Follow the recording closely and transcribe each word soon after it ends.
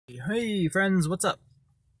Hey friends, what's up?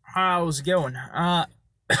 How's it going?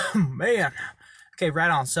 Man. Okay,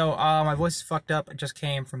 right on. So, my voice is fucked up. I just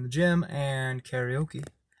came from the gym and karaoke.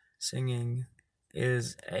 Singing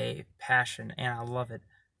is a passion and I love it.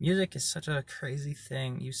 Music is such a crazy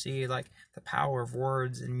thing. You see, like, the power of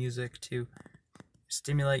words in music to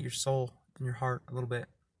stimulate your soul and your heart a little bit,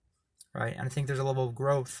 right? And I think there's a level of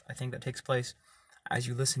growth, I think, that takes place as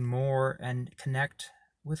you listen more and connect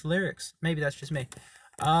with lyrics. Maybe that's just me.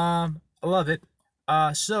 I love it.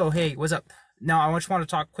 So, hey, what's up? Now, I just want to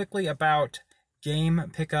talk quickly about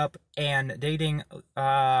game pickup and dating.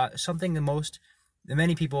 Something that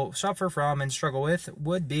many people suffer from and struggle with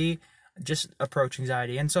would be just approach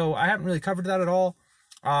anxiety. And so I haven't really covered that at all.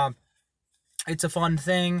 It's a fun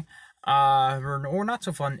thing, or not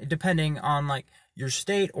so fun, depending on like your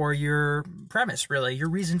state or your premise, really, your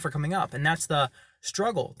reason for coming up. And that's the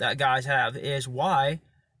struggle that guys have is why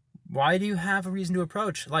do you have a reason to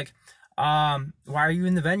approach? Like, why are you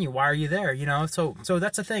in the venue? Why are you there? You know, so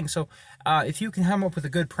that's the thing. So, if you can come up with a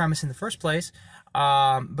good premise in the first place,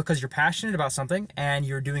 because you're passionate about something and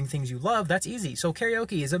you're doing things you love, that's easy. So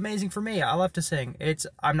karaoke is amazing for me. I love to sing.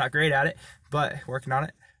 I'm not great at it, but working on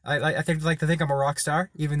it. I like to think I'm a rock star,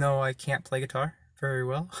 even though I can't play guitar very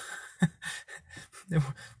well.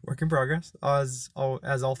 Work in progress, as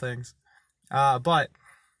all things. But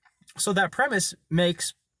so that premise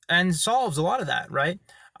makes and solves a lot of that, right?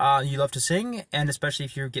 You love to sing, and especially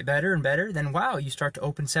if you get better and better, then wow, you start to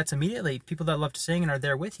open sets immediately. People that love to sing and are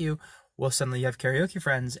there with you, well, suddenly you have karaoke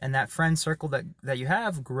friends, and that friend circle that you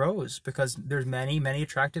have grows because there's many, many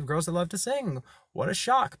attractive girls that love to sing. What a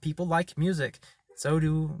shock. People like music. So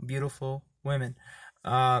do beautiful women.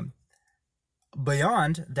 Beyond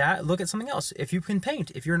that, look at something else. If you can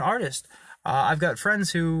paint, if you're an artist, I've got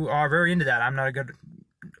friends who are very into that. I'm not a good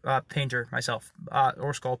painter myself,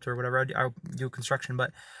 or sculptor, or whatever. I do construction,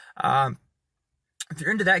 but if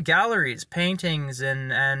you're into that, galleries, paintings,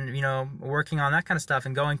 and you know, working on that kind of stuff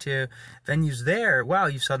and going to venues there, wow,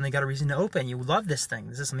 you've suddenly got a reason to open. You love this thing.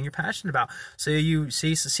 This is something you're passionate about. So you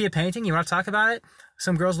see a painting, you want to talk about it.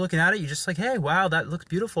 Some girl's looking at it, you're just like, hey, wow, that looks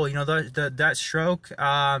beautiful. You know, that stroke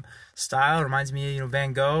style reminds me of, you know,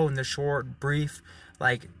 Van Gogh and the short, brief,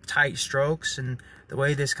 like tight strokes, and the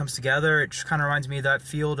way this comes together, it just kind of reminds me of that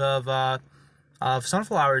field of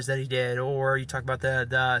sunflowers that he did. Or you talk about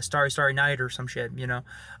the Starry Starry Night or some shit, you know.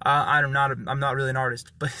 I'm not really an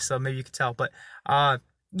artist, but so maybe you could tell. But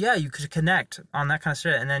yeah, you could connect on that kind of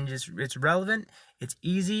shit, and then just it's relevant, it's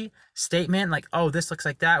easy statement, like, oh, this looks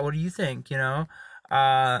like that. What do you think? You know.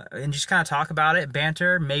 And just kind of talk about it,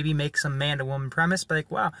 banter, maybe make some man-to-woman premise, but like,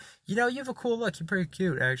 wow, you know, you have a cool look, you're pretty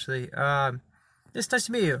cute, actually. It's nice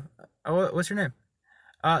to meet you. What's your name?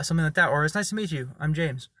 Something like that, or it's nice to meet you. I'm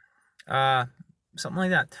James. Something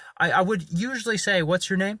like that. I would usually say, what's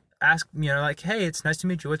your name? Ask, you know, like, hey, it's nice to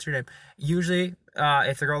meet you. What's your name? Usually,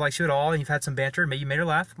 if the girl likes you at all and you've had some banter, maybe you made her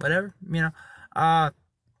laugh, whatever, you know,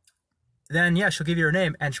 then yeah, she'll give you her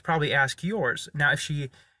name and she'll probably ask yours. Now, if she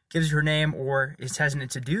gives you her name or is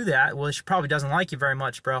hesitant to do that, well, she probably doesn't like you very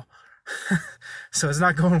much, bro. So it's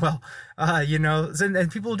not going well. You know,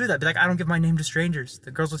 and people will do that. Be like, I don't give my name to strangers.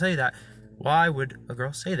 The girls will tell you that. Why would a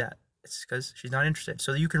girl say that? It's because she's not interested.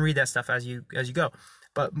 So you can read that stuff as you go.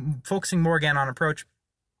 But focusing more again on approach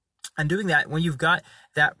and doing that when you've got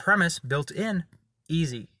that premise built in,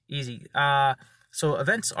 easy. So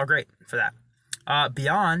events are great for that.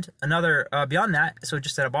 Beyond that, so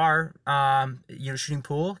just at a bar, you know, shooting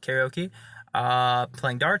pool, karaoke,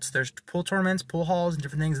 playing darts, there's pool tournaments, pool halls, and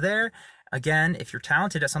different things there. Again, if you're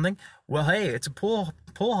talented at something, well, hey, it's a pool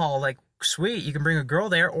hall, like, sweet, you can bring a girl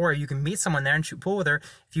there, or you can meet someone there and shoot pool with her.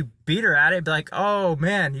 If you beat her at it, be like, oh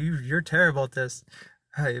man, you're terrible at this.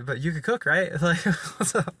 Hey, but you could cook, right? Like,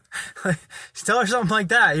 what's up? Like, just tell her something like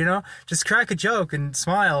that, you know? Just crack a joke and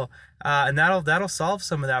smile, and that'll solve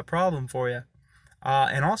some of that problem for you.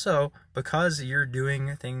 And also, because you're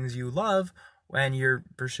doing things you love when you're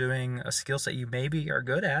pursuing a skill set you maybe are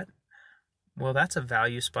good at, well, that's a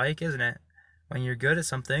value spike, isn't it? When you're good at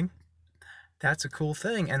something, that's a cool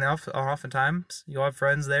thing. And oftentimes, you'll have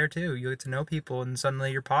friends there too. You'll get to know people, and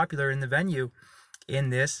suddenly you're popular in the venue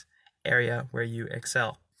in this area where you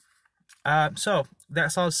excel. So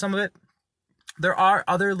that solves some of it. There are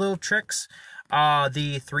other little tricks.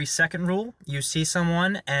 The 3-second rule. You see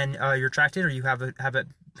someone and you're attracted, or you have a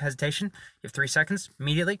hesitation. You have 3 seconds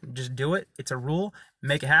immediately. Just do it. It's a rule.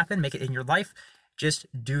 Make it happen. Make it in your life. Just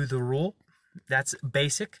do the rule. That's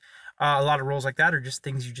basic. A lot of rules like that are just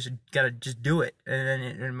things you just gotta just do it, and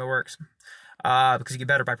it works. Because you get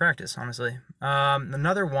better by practice, honestly.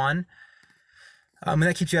 Another one. And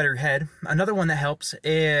that keeps you out of your head. Another one that helps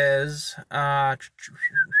is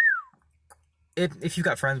if you've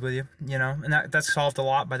got friends with you, you know, and that's solved a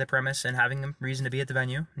lot by the premise and having a reason to be at the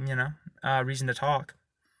venue, you know, reason to talk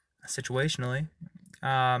situationally.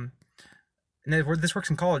 And this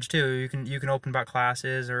works in college too. You can open about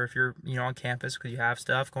classes, or if you're, you know, on campus because you have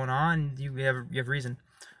stuff going on, you have reason.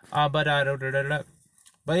 But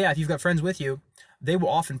yeah, if you've got friends with you, they will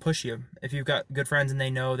often push you. If you've got good friends and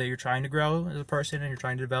they know that you're trying to grow as a person and you're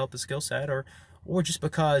trying to develop a skill set, or just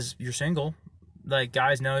because you're single, like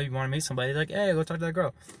guys know you want to meet somebody, like, hey, go talk to that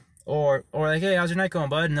girl, or like, hey, how's your night going,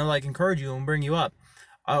 bud? And they'll like encourage you and bring you up.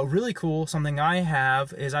 Really cool. Something I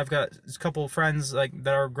have is I've got a couple of friends like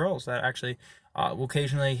that are girls that actually will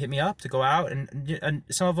occasionally hit me up to go out, and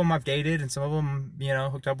some of them I've dated, and some of them, you know,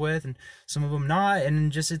 hooked up with, and some of them not,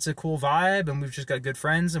 and just it's a cool vibe, and we've just got good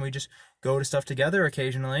friends, and we just go to stuff together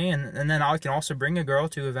occasionally, and then I can also bring a girl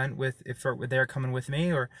to an event with if they're coming with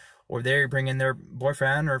me, or they're bringing their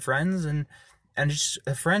boyfriend or friends, and just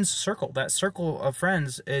a friends circle. That circle of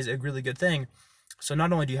friends is a really good thing. So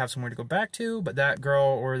not only do you have somewhere to go back to, but that girl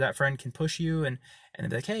or that friend can push you and be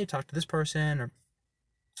like, hey, talk to this person, or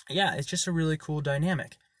yeah, it's just a really cool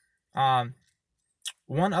dynamic. One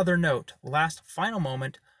other note, last final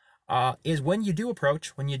moment, is when you do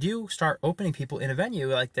start opening people in a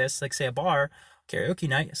venue like this, like say a bar, karaoke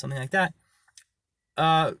night, something like that,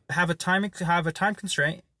 have a time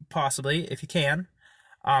constraint, possibly, if you can.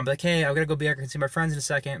 Like, hey, I gotta go back and see my friends in a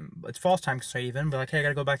second. It's false time constraint even, but like, hey, I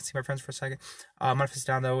gotta go back and see my friends for a second. I'm gonna sit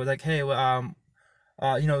down though. Like, hey, you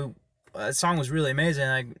know, that song was really amazing.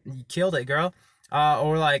 Like, you killed it, girl.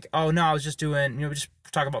 Or like, oh no, I was just doing, you know, just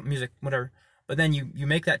talk about music, whatever. But then you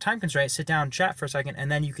make that time constraint, sit down, chat for a second,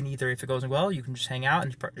 and then you can either, if it goes well, you can just hang out,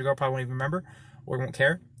 and your girl probably won't even remember, or won't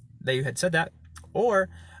care that you had said that. Or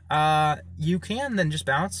you can then just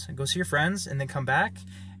bounce and go see your friends, and then come back.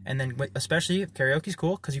 And then, especially karaoke's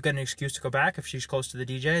cool because you've got an excuse to go back if she's close to the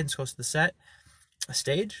DJ and it's close to the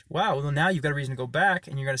stage. Wow, well now you've got a reason to go back,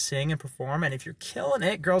 and you're gonna sing and perform. And if you're killing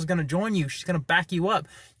it, girl's gonna join you. She's gonna back you up.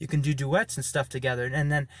 You can do duets and stuff together.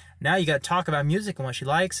 And then now you got to talk about music and what she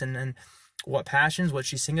likes, and what passions, what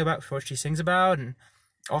she sings about, and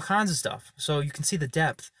all kinds of stuff. So you can see the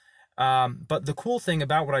depth. But the cool thing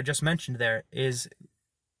about what I just mentioned there is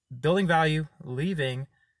building value, leaving,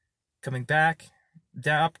 coming back.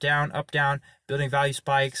 Up, down, building value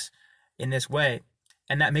spikes in this way.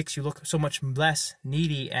 And that makes you look so much less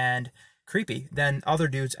needy and creepy than other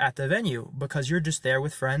dudes at the venue, because you're just there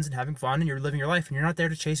with friends and having fun, and you're living your life, and you're not there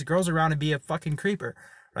to chase girls around and be a fucking creeper,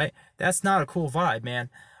 right? That's not a cool vibe, man.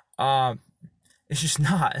 It's just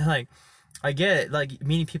not. Like, I get it. Like,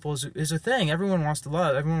 meeting people is a thing. Everyone wants to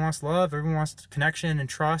love. Everyone wants connection and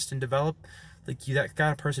trust and develop. Like, that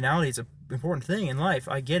kind of personality is an important thing in life.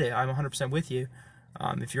 I get it. I'm 100% with you.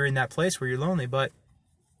 If you're in that place where you're lonely, but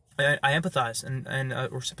I empathize and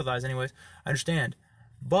or sympathize anyways. I understand,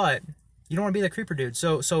 but you don't want to be that creeper dude.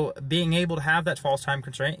 So being able to have that false time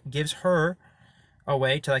constraint gives her a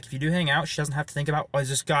way to, like, if you do hang out, she doesn't have to think about, oh, is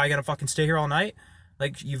this guy gonna fucking stay here all night?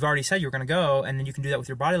 Like, you've already said you're gonna go, and then you can do that with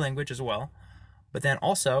your body language as well. But then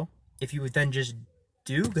also, if you would then just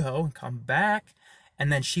do go and come back, and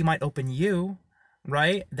then she might open you,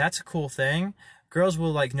 right? That's a cool thing. Girls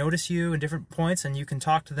will like notice you in different points, and you can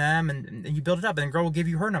talk to them, and you build it up, and the girl will give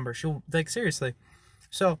you her number. She'll, like, seriously.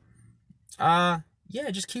 So yeah,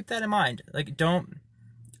 just keep that in mind. Like, don't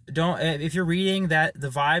if you're reading that the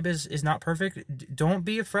vibe is not perfect, don't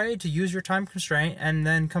be afraid to use your time constraint and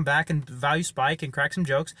then come back and value spike and crack some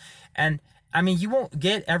jokes. And I mean, you won't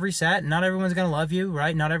get every set. Not everyone's gonna love you,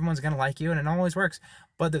 right? Not everyone's gonna like you, and it always works.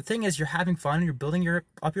 But the thing is, you're having fun, and you're building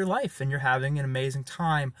up your life, and you're having an amazing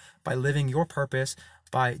time by living your purpose,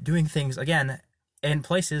 by doing things, again, in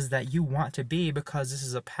places that you want to be, because this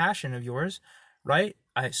is a passion of yours, right?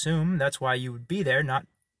 I assume that's why you would be there, not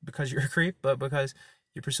because you're a creep, but because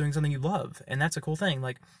you're pursuing something you love, and that's a cool thing.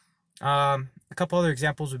 Like, a couple other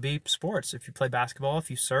examples would be sports. If you play basketball,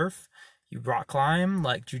 if you surf, you rock climb,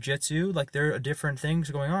 like jujitsu, like there are different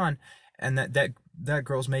things going on, and that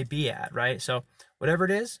girls may be at, right? So whatever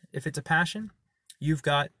it is, if it's a passion, you've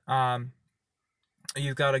got a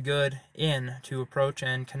good in to approach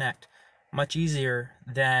and connect. Much easier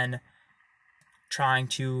than trying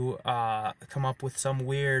to come up with some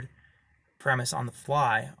weird premise on the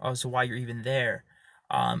fly as to why you're even there.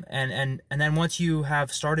 And then once you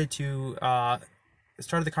have started the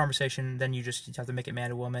conversation, then you have to make it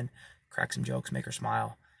man to woman, crack some jokes, make her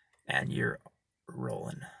smile, and you're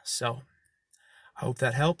rolling. So I hope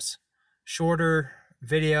that helps. Shorter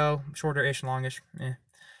video, shorter-ish, longish.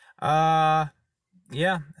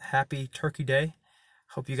 Yeah, happy Turkey Day.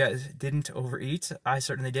 Hope you guys didn't overeat. I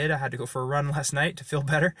certainly did. I had to go for a run last night to feel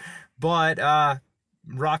better. But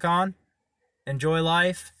rock on, enjoy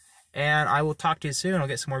life, and I will talk to you soon. I'll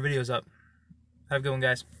get some more videos up. Have a good one,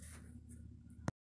 guys.